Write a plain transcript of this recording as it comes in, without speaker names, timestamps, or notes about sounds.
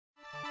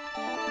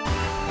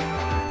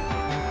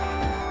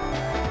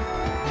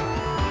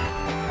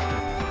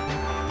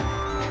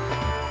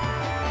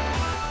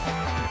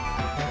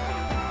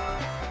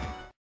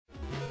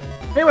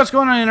Hey, what's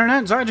going on,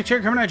 Internet? Xiagax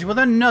here, coming at you with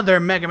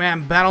another Mega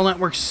Man Battle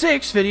Network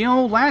 6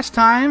 video. Last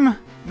time,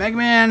 Mega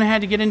Man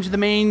had to get into the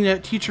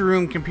main teacher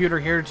room computer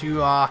here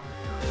to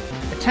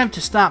attempt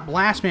to stop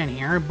Blast Man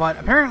here, but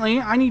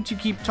apparently I need to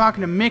keep talking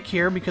to Mick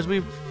here because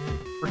we're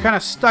kind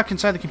of stuck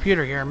inside the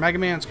computer here. Mega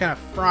Man's kind of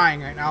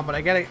frying right now, but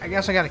I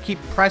guess I gotta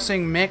keep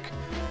pressing Mick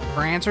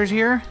for answers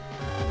here.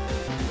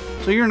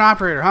 So you're an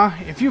operator, huh?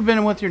 If you've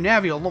been with your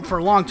Navi for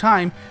a long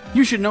time,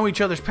 you should know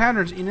each other's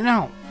patterns in and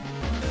out.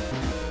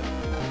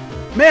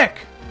 Mick!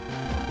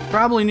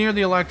 Probably near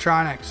the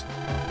electronics.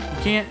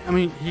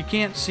 You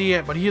can't see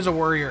it, but he is a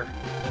warrior.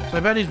 So I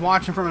bet he's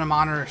watching from a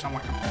monitor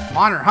somewhere.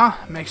 Monitor, huh?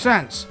 Makes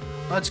sense.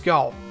 Let's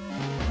go.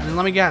 And then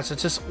let me guess,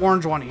 it's this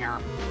orange one here.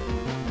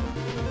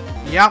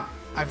 Yep,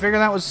 I figured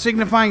that was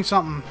signifying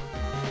something.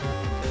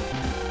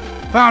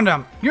 Found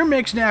him. You're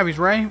Mick's Navies,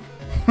 right?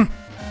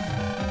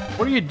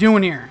 What are you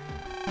doing here?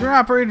 Your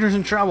operator's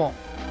in trouble.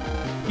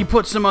 He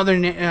put some other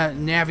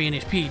Navi in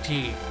his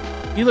PT.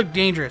 He looked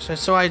dangerous,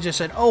 so I just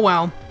said, oh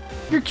well.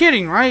 You're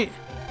kidding, right?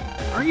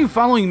 Aren't you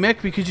following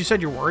Mick because you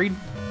said you're worried?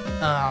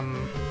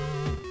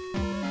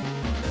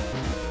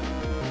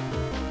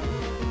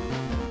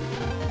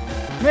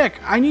 Mick,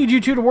 I need you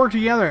two to work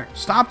together.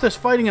 Stop this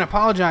fighting and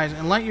apologize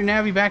and let your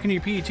Navi back into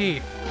your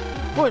PT.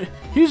 But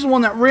he's the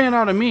one that ran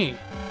out of me.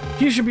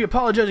 He should be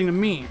apologizing to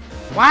me.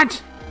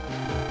 What?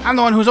 I'm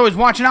the one who's always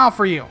watching out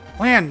for you.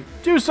 Lan,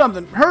 do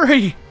something.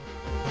 Hurry!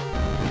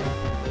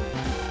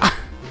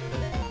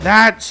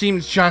 That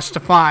seems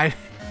justified.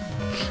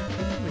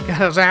 He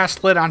got his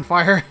ass lit on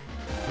fire.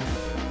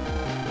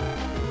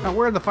 Now,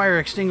 where are the fire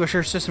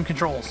extinguisher system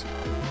controls?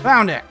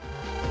 Found it.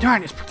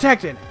 Darn, it's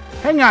protected.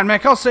 Hang on,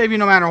 Mick. I'll save you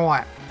no matter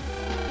what.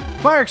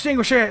 Fire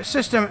extinguisher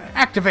system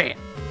activate.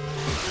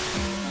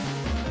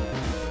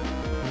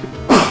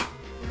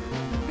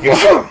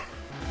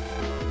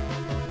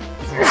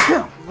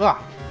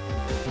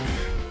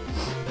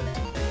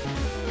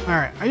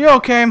 Alright, are you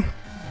okay?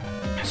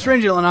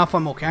 Strangely enough,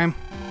 I'm okay.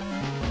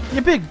 You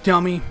big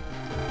dummy.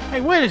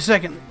 Hey, wait a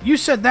second. You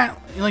said that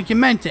like you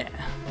meant it.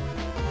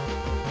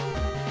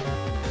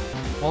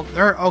 Well,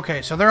 they're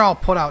okay, so they're all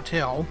put out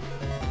too.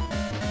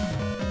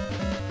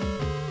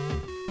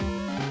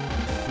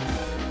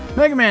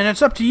 Mega Man,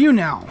 it's up to you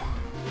now.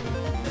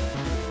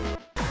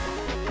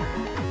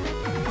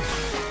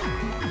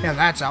 Yeah,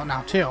 that's out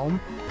now too.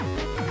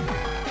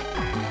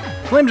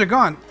 Flames are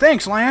gone.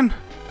 Thanks, Lan.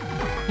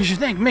 You should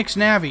thank Mick's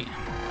Navi.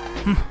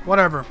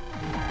 Whatever.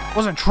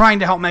 Wasn't trying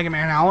to help Mega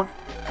Man out.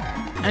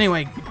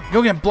 Anyway,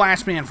 go get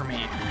Blast Man for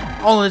me.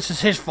 All of this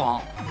is his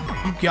fault.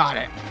 You got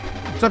it.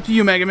 It's up to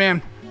you, Mega Man.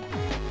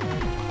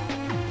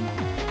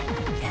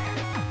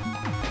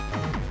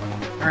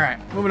 Alright,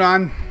 moving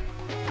on.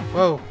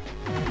 Whoa.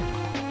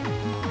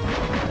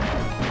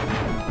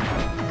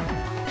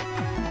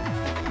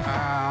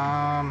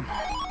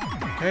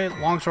 Okay,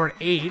 longsword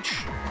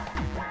H.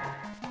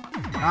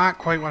 Not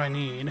quite what I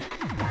need.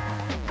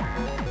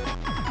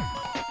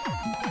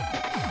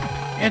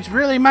 It's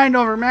really mind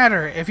over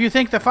matter if you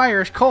think the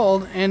fire is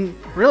cold and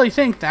really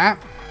think that.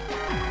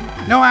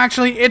 No,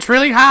 actually, it's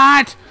really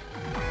hot!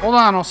 Hold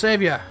on, I'll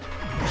save you.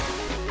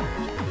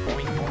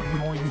 Boing, boing,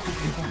 boing,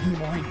 boing,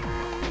 boing.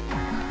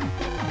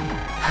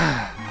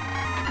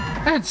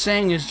 That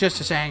saying is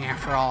just a saying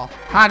after all.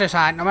 Hot is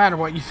hot, no matter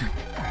what you think.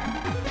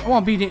 I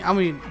won't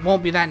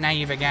be that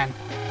naive again.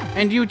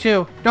 And you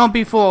too, don't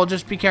be fooled,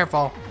 just be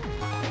careful.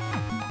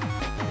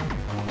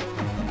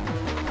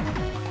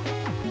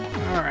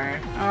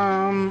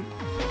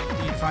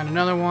 Need to find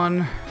another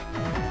one.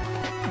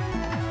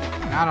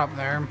 Not up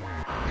there.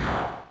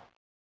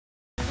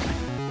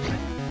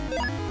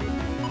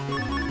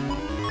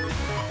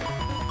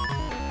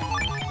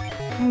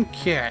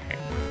 Okay.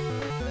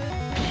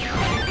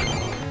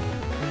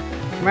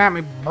 Come at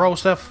me, bro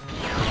stuff.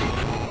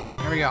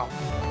 Here we go.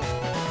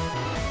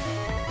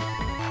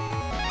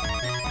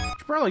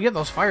 Should probably get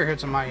those fire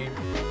hits in my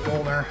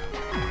boulder.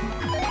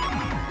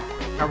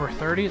 Number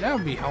 30, that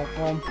would be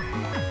helpful.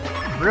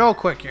 Real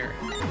quick here.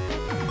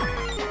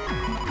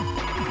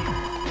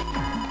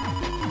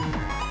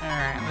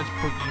 Alright, let's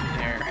put you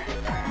there.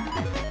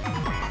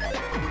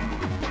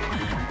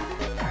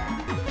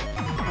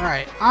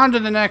 Alright, on to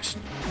the next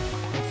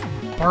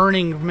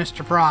burning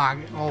Mr. Prague.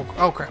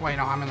 Oh crap, wait,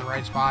 no, I'm in the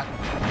right spot.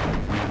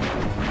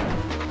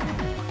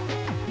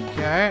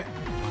 Okay.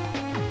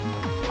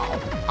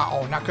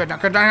 Uh-oh, not good,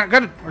 not good, not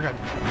good. We're good.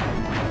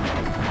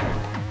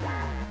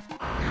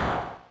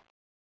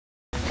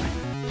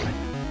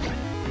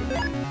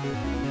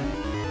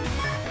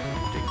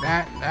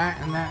 That,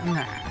 and that, and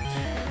that.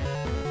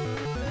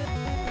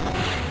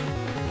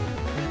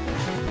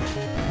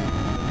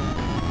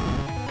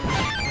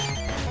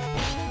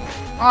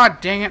 Aw,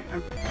 dang it.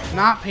 I'm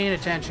not paying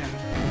attention.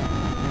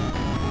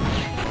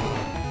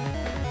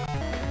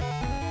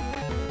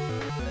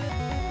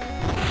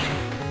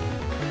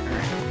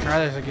 Alright, try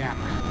this again.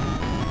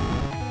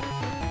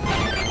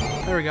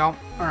 There we go.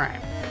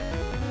 Alright.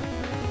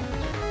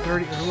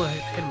 30,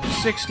 hit him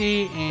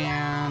 60,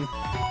 and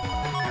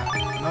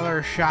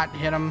another shot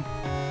hit him.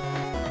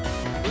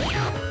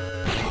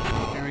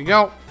 There we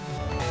go.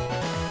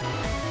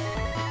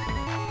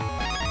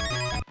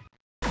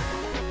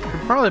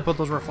 probably put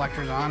those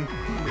reflectors on.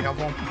 That'd be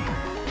helpful.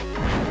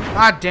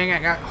 Ah, dang it. I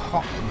got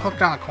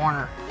hooked on the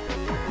corner.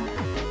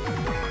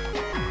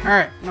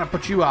 Alright, I'm gonna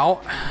put you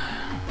out.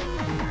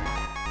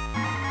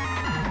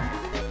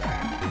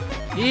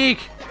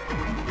 Eek!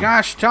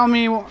 Gosh, tell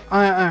me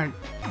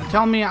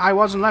I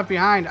wasn't left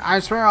behind. I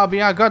swear I'll be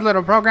a good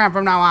little program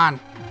from now on.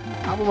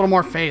 Have a little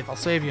more faith. I'll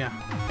save you.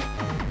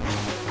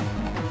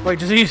 Wait,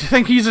 does he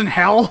think he's in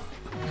hell?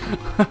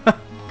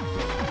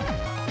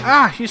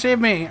 Ah, you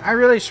saved me. I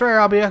really swear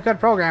I'll be a good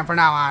program from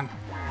now on.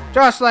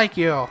 Just like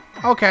you.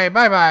 Okay,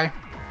 bye-bye.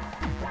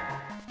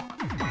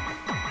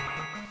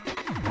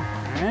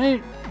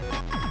 Alright.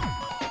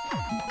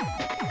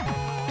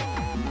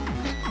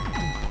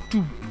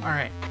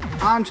 Alright.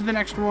 On to the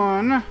next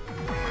one.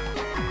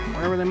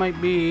 Wherever they might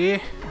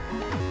be.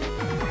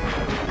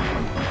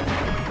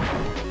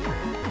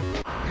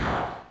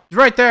 It's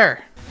right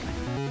there.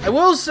 I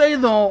will say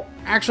though,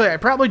 actually I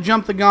probably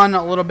jumped the gun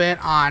a little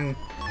bit on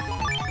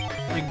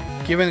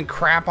like giving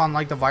crap on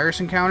like the virus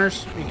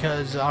encounters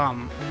because they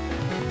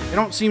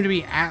don't seem to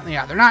be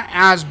they're not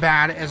as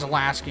bad as the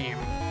last game.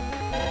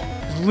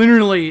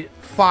 Literally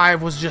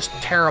 5 was just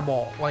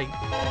terrible. Like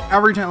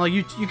every time like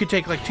you could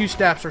take like 2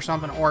 steps or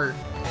something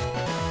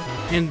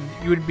and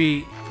you would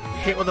be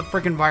hit with a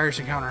freaking virus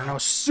encounter and it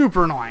was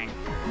super annoying.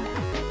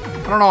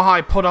 I don't know how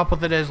I put up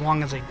with it as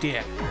long as I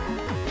did.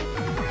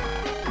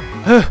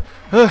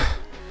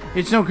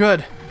 It's no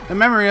good. The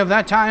memory of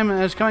that time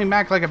is coming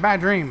back like a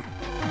bad dream.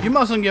 You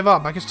mustn't give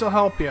up. I can still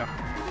help you.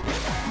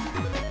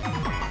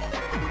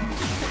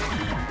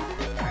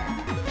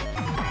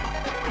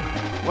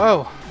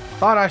 Whoa.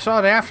 Thought I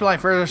saw the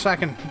afterlife for a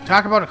second.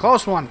 Talk about a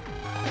close one.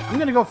 I'm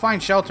gonna go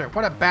find shelter.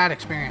 What a bad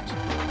experience.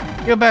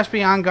 You'll best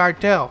be on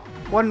guard too.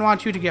 Wouldn't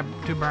want you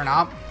to burn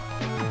up.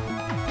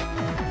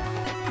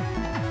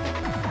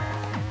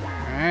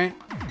 Alright.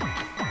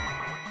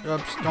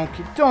 Oops,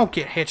 don't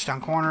get hitched on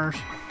corners.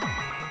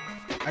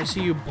 I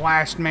see you,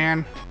 blast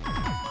man.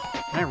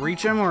 Can I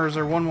reach him, or is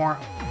there one more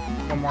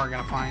I'm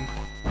gonna find?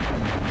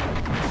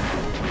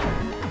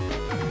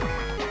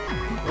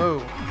 Whoa.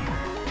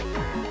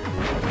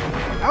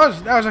 That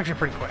was actually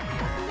pretty quick.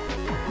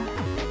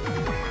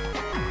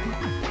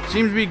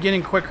 Seems to be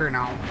getting quicker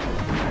now.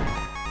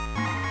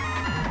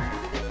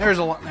 There we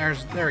go. That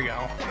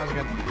was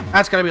good.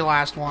 That's gotta be the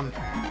last one.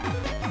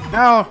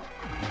 No,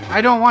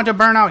 I don't want to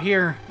burn out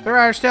here. There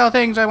are still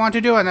things I want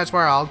to do in this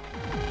world.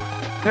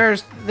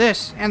 There's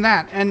this and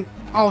that, and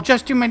oh,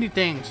 just too many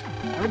things.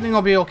 Everything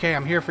will be okay.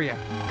 I'm here for you.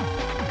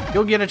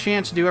 You'll get a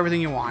chance to do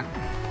everything you want.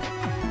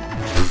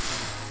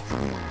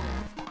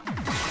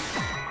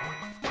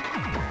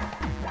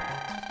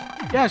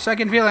 Yes, I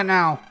can feel it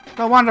now.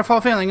 The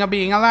wonderful feeling of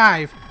being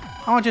alive.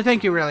 I want to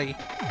thank you, really.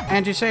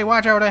 And to say,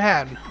 watch out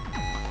ahead.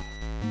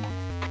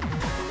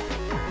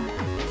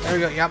 There we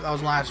go. Yep, that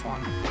was the last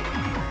one.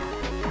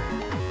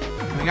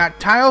 And we got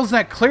tiles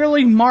that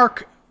clearly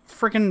mark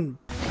freaking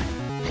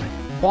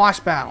boss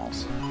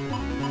battles.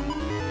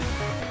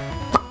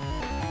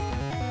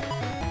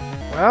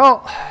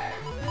 Well,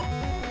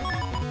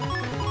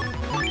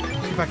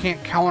 see if I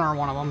can't counter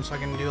one of them so I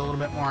can do a little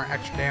bit more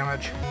extra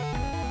damage.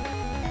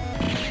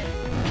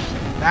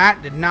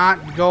 That did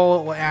not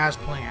go as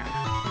planned.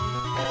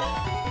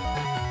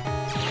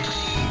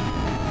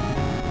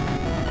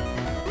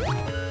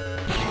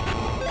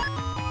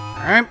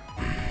 Alright.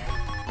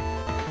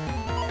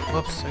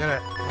 Whoops, I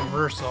gotta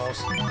reverse those.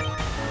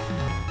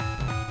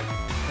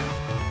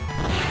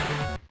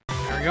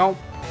 There we go.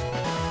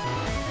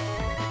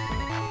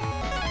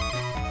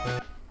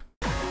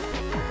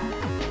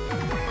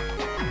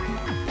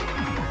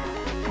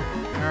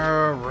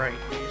 Alright,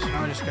 so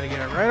now I just gotta get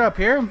it right up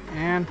here.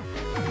 And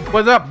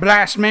what's up,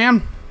 blast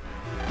man?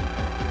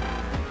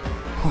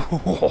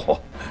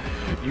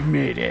 You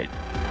made it.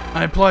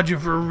 I applaud you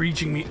for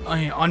reaching me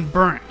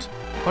unburnt.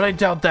 But I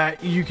doubt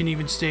that you can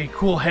even stay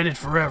cool-headed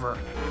forever.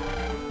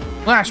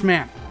 Blast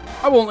man,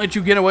 I won't let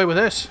you get away with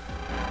this.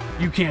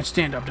 You can't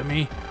stand up to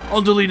me.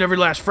 I'll delete every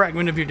last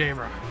fragment of your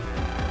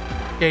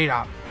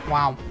data.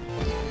 Wow.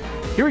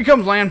 Here he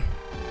comes, Lan.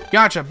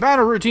 Gotcha.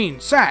 Battle routine.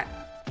 Set.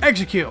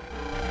 Execute.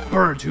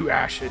 Burn to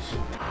ashes.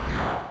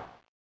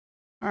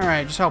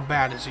 Alright, just how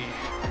bad is he?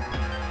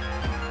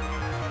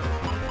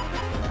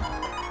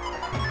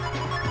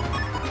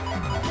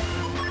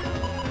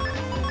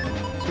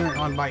 Let's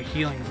run by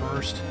healing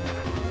first.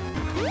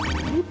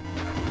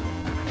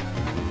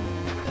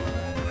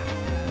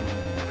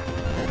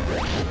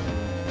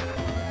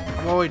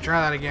 How about we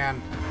try that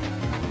again?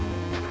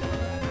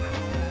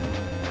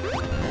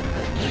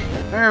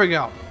 There we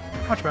go.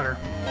 Much better.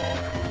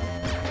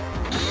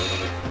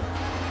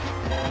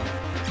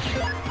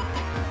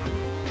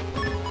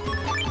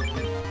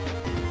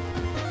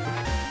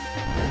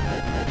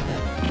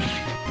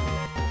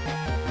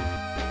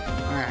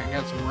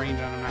 Some range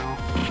on him now.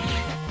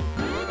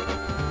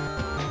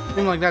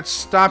 Seemed like that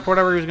stopped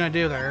whatever he was going to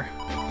do there.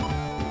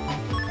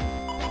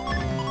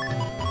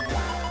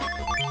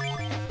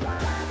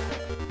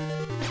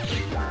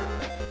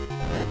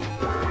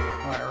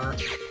 Whatever.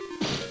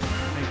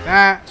 Take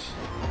that.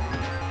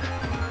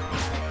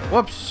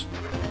 Whoops.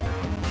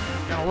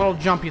 A little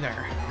jumpy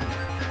there.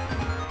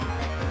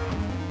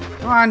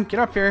 Come on, get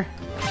up here.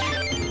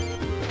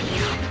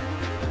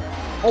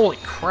 Holy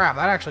crap,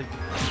 that actually...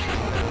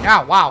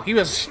 Yeah, wow, he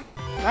was...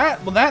 That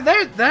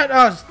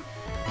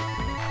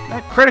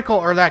critical,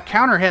 or that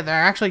counter hit there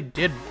actually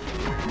did...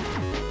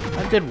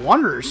 That did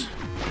wonders.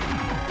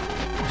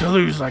 To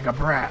lose like a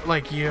brat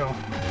like you.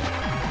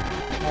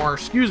 Or,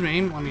 excuse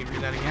me, let me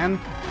read that again.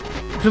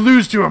 To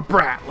lose to a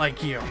brat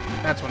like you.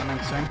 That's what I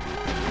meant to say.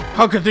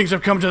 How could things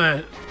have come to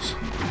this?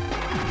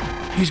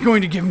 He's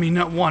going to give me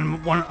another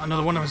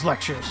one of his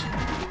lectures.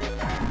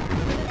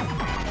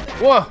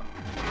 Whoa!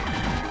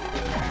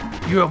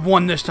 You have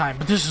won this time,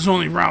 but this is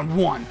only round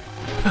 1.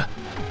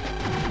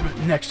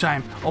 Next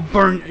time,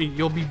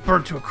 you'll be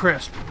burnt to a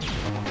crisp.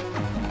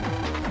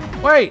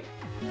 Wait!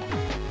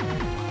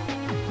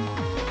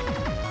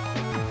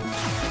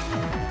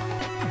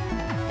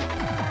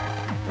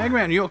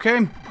 Megaman, you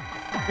okay?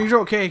 Things are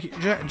okay.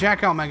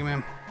 Jack out,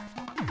 Megaman.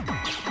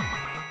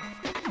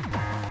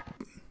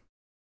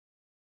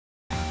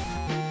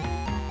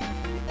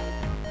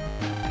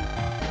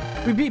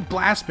 We beat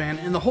Blastman,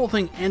 and the whole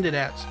thing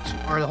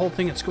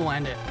at school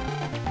ended.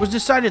 It was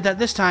decided that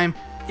this time,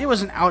 it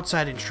was an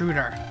outside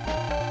intruder.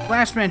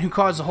 Blastman who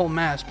caused the whole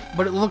mess,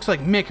 but it looks like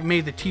Mick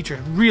made the teacher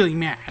really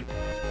mad.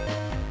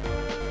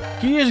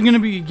 He is going to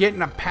be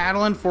getting a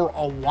paddling for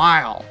a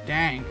while.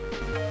 Dang.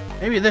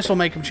 Maybe this will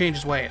make him change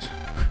his ways.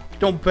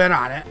 Don't bet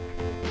on it.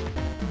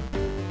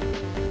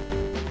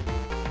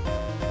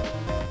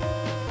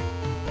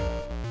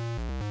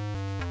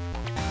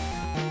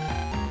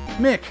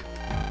 Mick,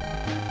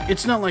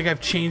 it's not like I've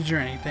changed or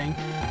anything,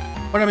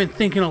 but I've been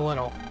thinking a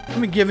little.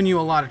 I've been giving you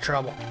a lot of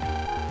trouble.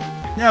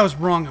 That was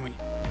wrong of me.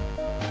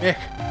 Mick,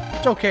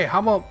 it's okay. How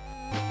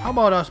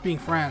about us being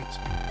friends?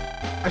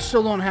 I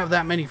still don't have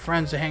that many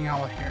friends to hang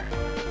out with here.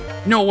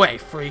 No way,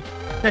 freak.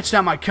 That's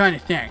not my kind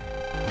of thing.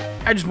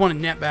 I just want a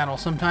net battle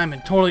sometime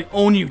and totally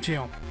own you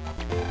two.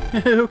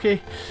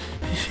 Okay.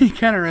 He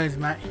kind of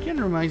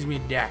reminds me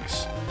of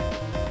Dex.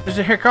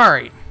 Mr.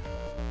 Hikari.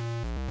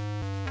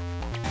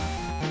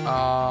 Who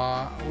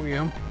are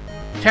you?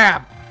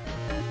 Tab.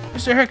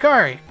 Mr.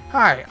 Hikari.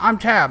 Hi, I'm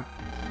Tab.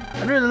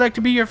 I'd really like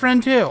to be your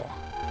friend too.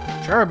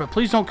 Sure, but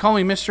please don't call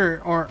me Mr.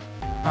 or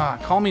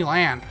call me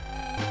Lan.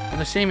 We're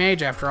the same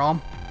age after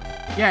all.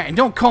 Yeah, and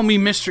don't call me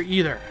Mr.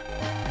 either.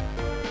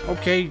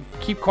 Okay,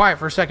 keep quiet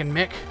for a second,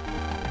 Mick.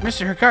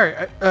 Mr.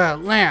 Hikari,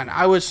 Lan,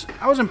 I was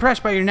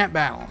impressed by your net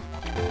battle,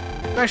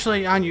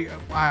 especially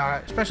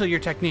your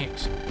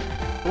techniques.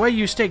 The way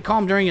you stayed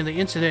calm during the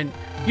incident,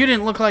 you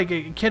didn't look like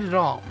a kid at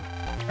all.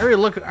 I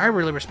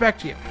really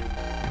respect you.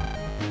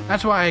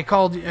 That's why I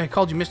called you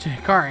Mr.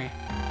 Hikari.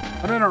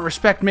 But I don't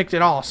respect Mick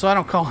at all, so I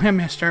don't call him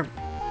Mr.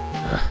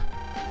 Ugh.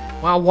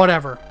 Well,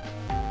 whatever.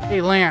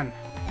 Hey, Lan.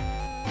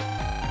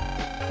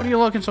 What are you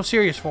looking so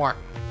serious for?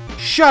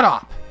 Shut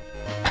up!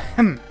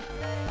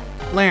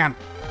 Lan.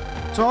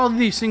 So all of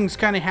these things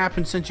kind of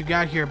happened since you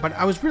got here, but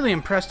I was really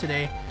impressed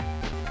today.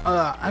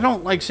 I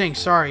don't like saying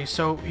sorry,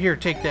 so here,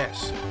 take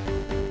this.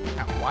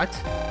 What?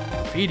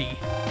 Graffiti?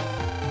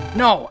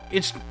 No,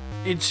 it's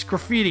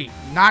graffiti,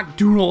 not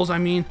doodles. I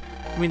mean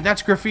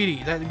that's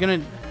graffiti. That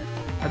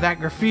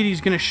graffiti's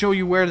gonna show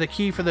you where the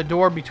key for the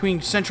door between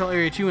Central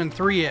Area 2 and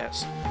 3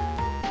 is.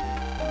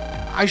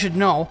 I should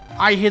know.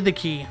 I hid the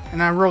key,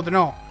 and I wrote the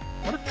note.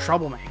 What a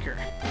troublemaker.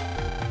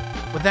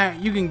 With that,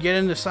 you can get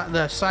into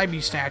the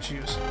Cybeast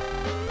statues.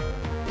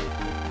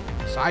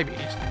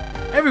 Cybeast?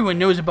 Everyone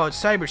knows about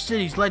Cyber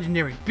City's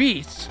legendary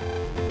beasts.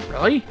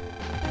 Really?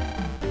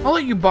 I'll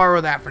let you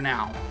borrow that for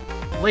now.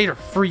 Later,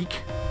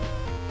 freak.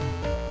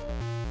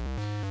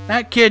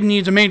 That kid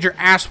needs a major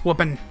ass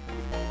whooping.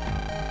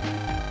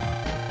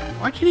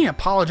 Why can't he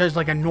apologize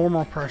like a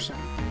normal person?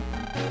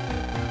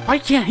 Why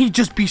can't he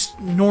just be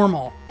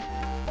normal?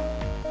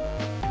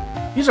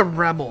 He's a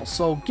rebel,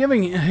 so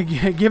giving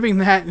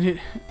that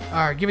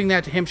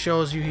to him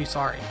shows you he's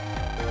sorry.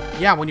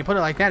 Yeah, when you put it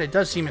like that, it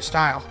does seem his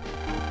style.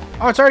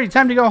 Oh, it's already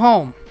time to go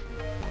home.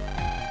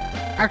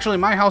 Actually,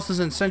 my house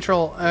is in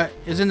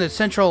the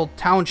Central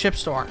Township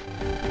store.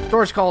 The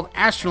store is called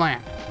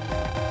Asterland.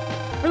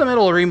 We're in the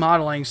middle of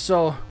remodeling,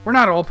 so we're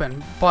not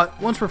open.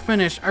 But once we're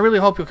finished, I really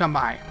hope you'll come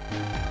by.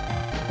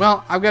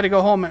 Well, I've got to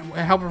go home and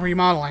help with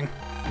remodeling.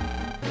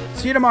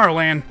 See you tomorrow,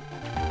 Lan.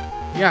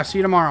 Yeah, see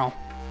you tomorrow.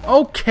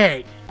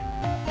 Okay.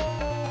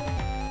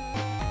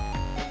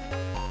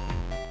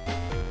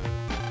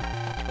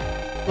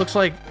 Looks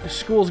like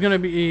school's gonna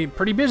be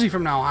pretty busy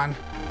from now on.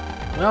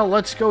 Well,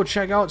 let's go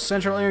check out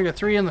Central Area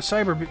 3 and the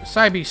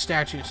Cybeast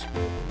statues.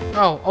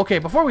 Oh, okay,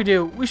 before we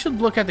do, we should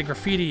look at the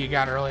graffiti you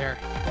got earlier.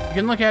 You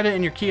can look at it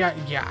in your key.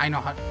 Yeah, I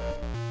know how.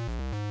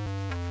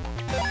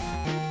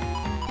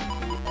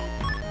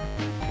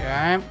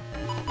 Okay.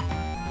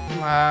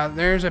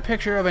 There's a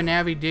picture of a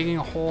Navi digging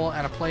a hole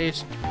at a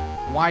place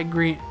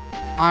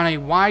on a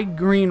wide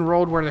green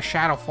road where the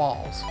shadow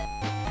falls.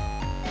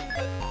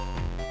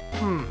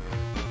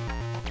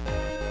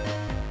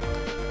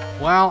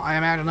 Well, I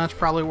imagine that's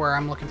probably where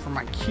I'm looking for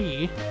my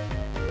key.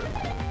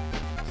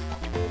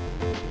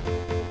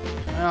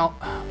 Well,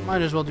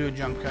 might as well do a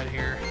jump cut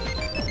here.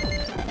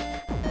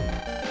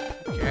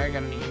 Okay, I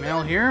got an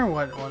email here.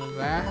 What is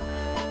that?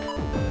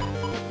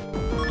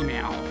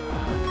 Email.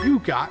 You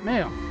got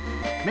mail.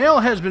 Mail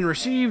has been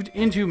received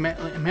into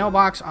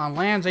mailbox on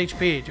Land's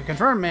HP. To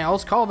confirm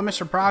mails, call the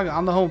Mr. Prague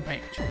on the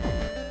homepage.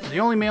 It's the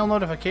only mail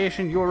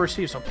notification you will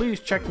receive, so please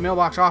check the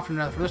mailbox often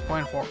enough from this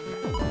point forward.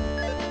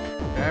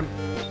 Okay,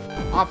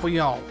 off we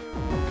go.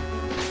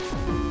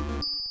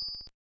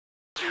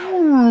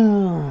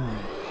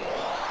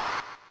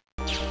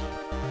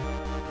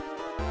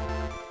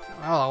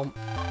 Hello.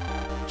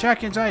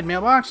 Check inside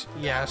mailbox?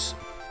 Yes.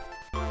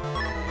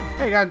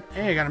 Hey,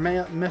 I got a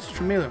message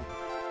from Milu.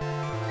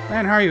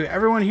 Man, how are you?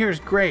 Everyone here is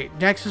great.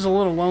 Dex is a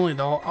little lonely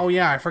though. Oh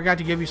yeah, I forgot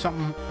to give you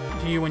something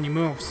to you when you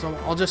move, so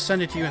I'll just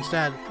send it to you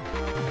instead.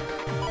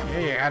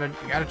 Yeah,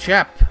 you got a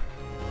chip.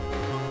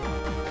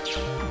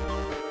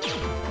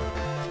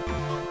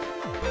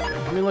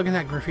 Let me look at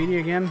that graffiti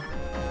again.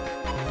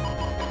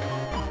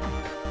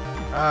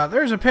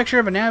 There's a picture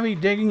of a navvy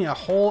digging a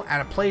hole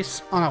at a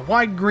place on a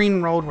wide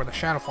green road where the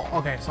shadow falls.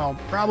 Okay, so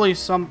probably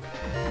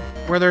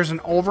where there's an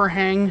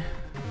overhang.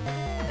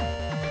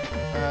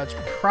 It's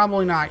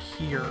probably not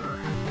here.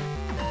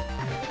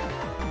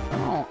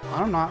 Oh,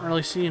 I'm not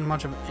really seeing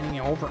much of any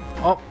over.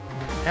 Oh,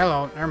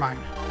 hello. Never mind.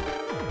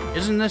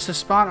 Isn't this the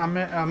spot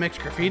on mixed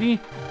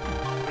graffiti?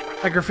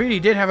 That graffiti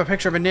did have a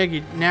picture of a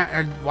niggy.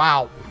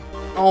 Wow.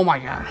 Oh my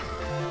god.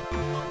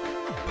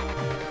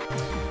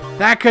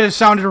 That could have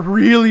sounded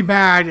really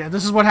bad.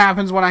 This is what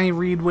happens when I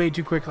read way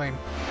too quickly.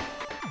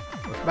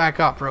 Let's back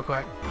up real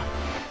quick.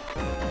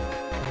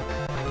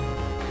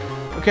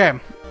 Okay,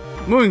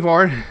 moving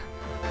forward.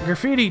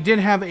 Graffiti did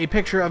have a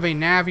picture of a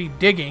navvy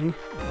digging.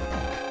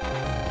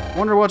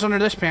 Wonder what's under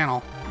this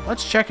panel.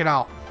 Let's check it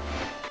out.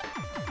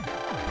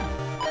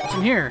 What's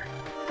in here?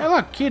 Hey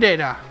look, key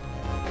data.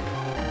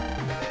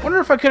 Wonder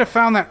if I could have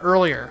found that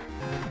earlier.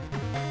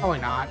 Probably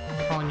not.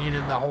 Probably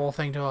needed the whole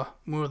thing to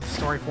move the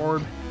story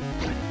forward.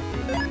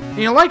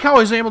 You know, like how I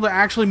was able to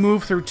actually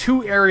move through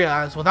 2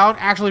 areas without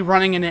actually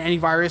running into any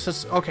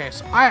viruses. Okay,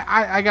 so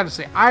I gotta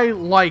say, I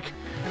like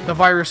the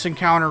virus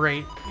encounter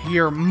rate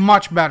here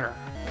much better.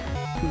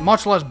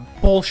 Much less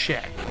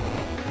bullshit.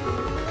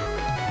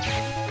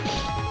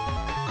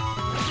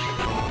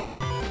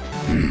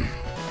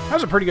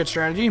 That's a pretty good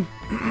strategy.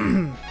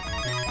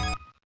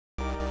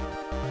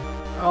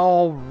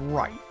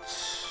 Alright.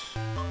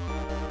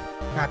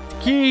 Got the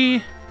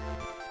key.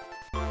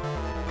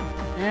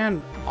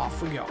 And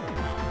off we go.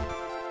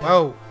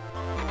 Whoa.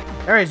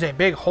 There is a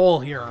big hole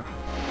here.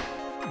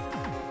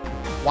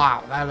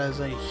 Wow, that is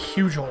a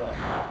huge hole.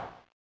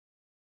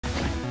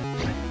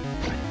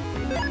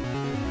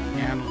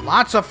 And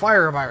lots of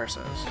fire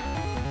viruses.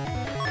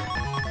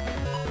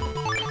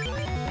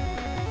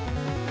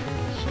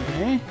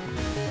 Okay.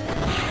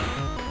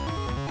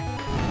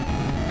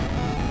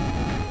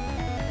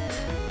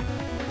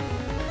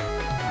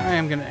 I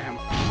am gonna ammo.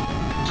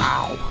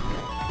 Ow.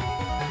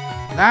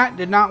 That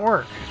did not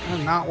work. That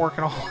did not work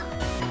at all.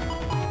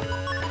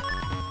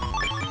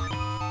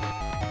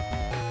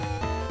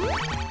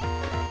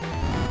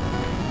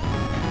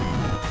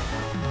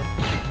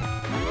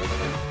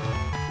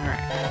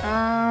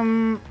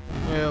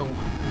 Well,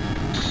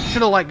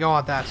 should have let go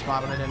at that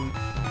spot, but I didn't.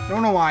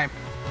 Don't know why.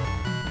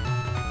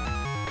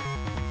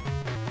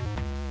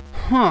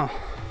 Huh.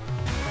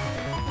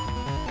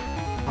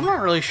 I'm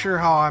not really sure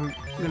how I'm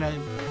gonna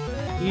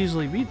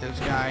easily beat this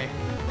guy.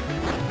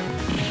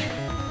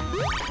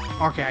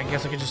 Okay, I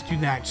guess I could just do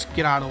that. Just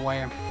get out of the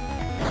way.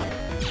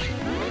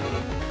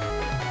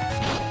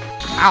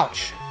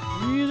 Ouch.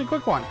 Use a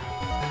quick one.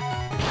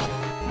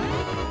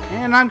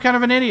 And I'm kind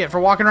of an idiot for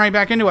walking right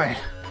back into it.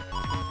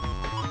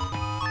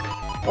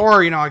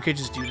 Or, you know, I could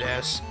just do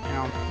this. You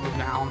know, move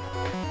down.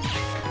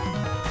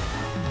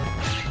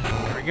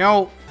 There we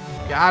go.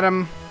 Got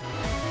him.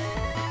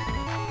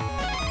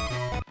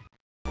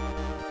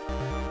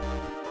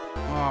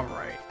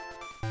 Alright.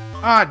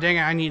 Ah, dang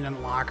it. I need an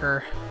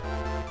unlocker.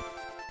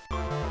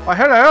 Why,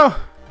 hello!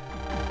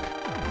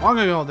 Long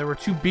ago, there were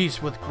 2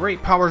 beasts with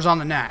great powers on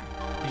the net.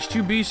 These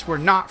 2 beasts were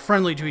not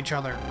friendly to each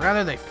other.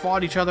 Rather, they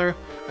fought each other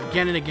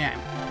again and again.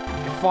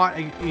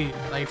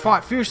 They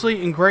fought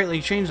fiercely and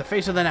greatly changed the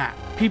face of the net.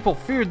 People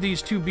feared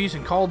these 2 beasts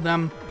and called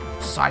them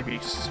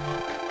Cybeasts.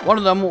 One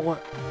of the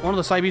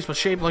Cybeasts was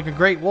shaped like a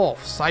great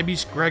wolf,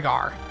 Cybeast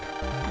Gregar.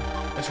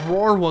 Its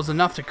roar was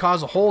enough to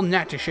cause a whole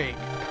net to shake,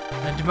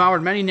 and it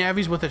devoured many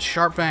navies with its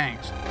sharp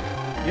fangs.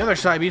 The other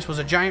Cybeast was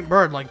a giant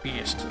bird-like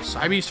beast,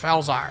 Cybeast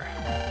Falzar.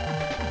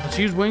 With its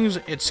huge wings,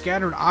 it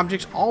scattered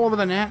objects all over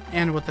the net,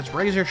 and with its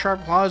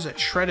razor-sharp claws, it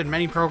shredded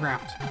many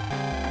programs.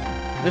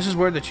 This is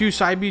where the 2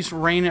 Cybeasts'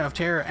 reign of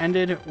terror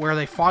ended, where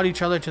they fought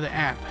each other to the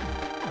end.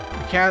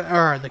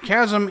 The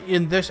chasm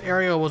in this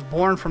area was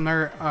born from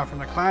their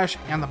clash,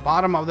 and the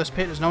bottom of this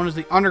pit is known as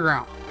the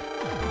Underground.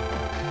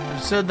 It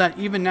is said that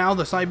even now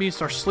the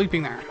Cybeasts are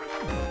sleeping there.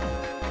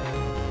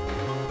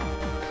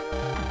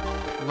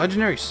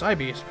 Legendary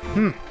Cybeasts.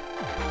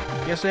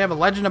 Guess they have a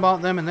legend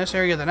about them in this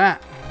area of the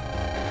net.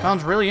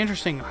 Sounds really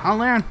interesting, huh,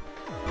 Lan?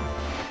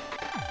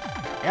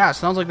 Yeah, it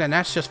sounds like the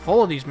net's just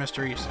full of these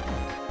mysteries.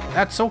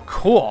 That's so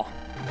cool.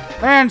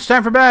 And it's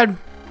time for bed.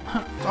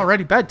 It's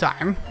already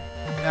bedtime.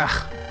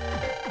 Ugh.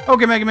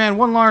 Okay, Mega Man,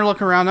 one more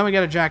look around, then we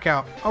gotta jack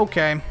out.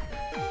 Okay.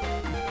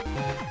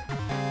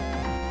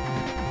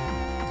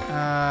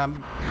 I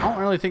don't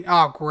really think...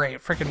 Oh, great.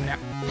 Freaking...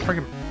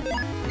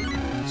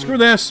 Screw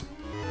this.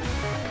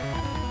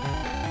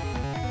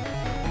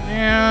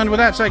 And with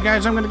that said,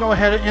 guys, I'm going to go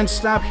ahead and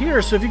stop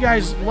here. So if you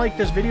guys like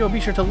this video, be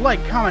sure to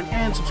like, comment,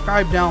 and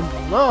subscribe down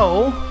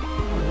below.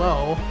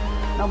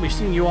 I'll be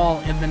seeing you all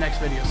in the next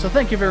video. So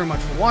thank you very much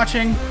for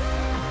watching.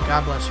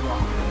 God bless you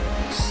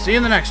all. See you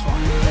in the next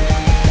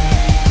one.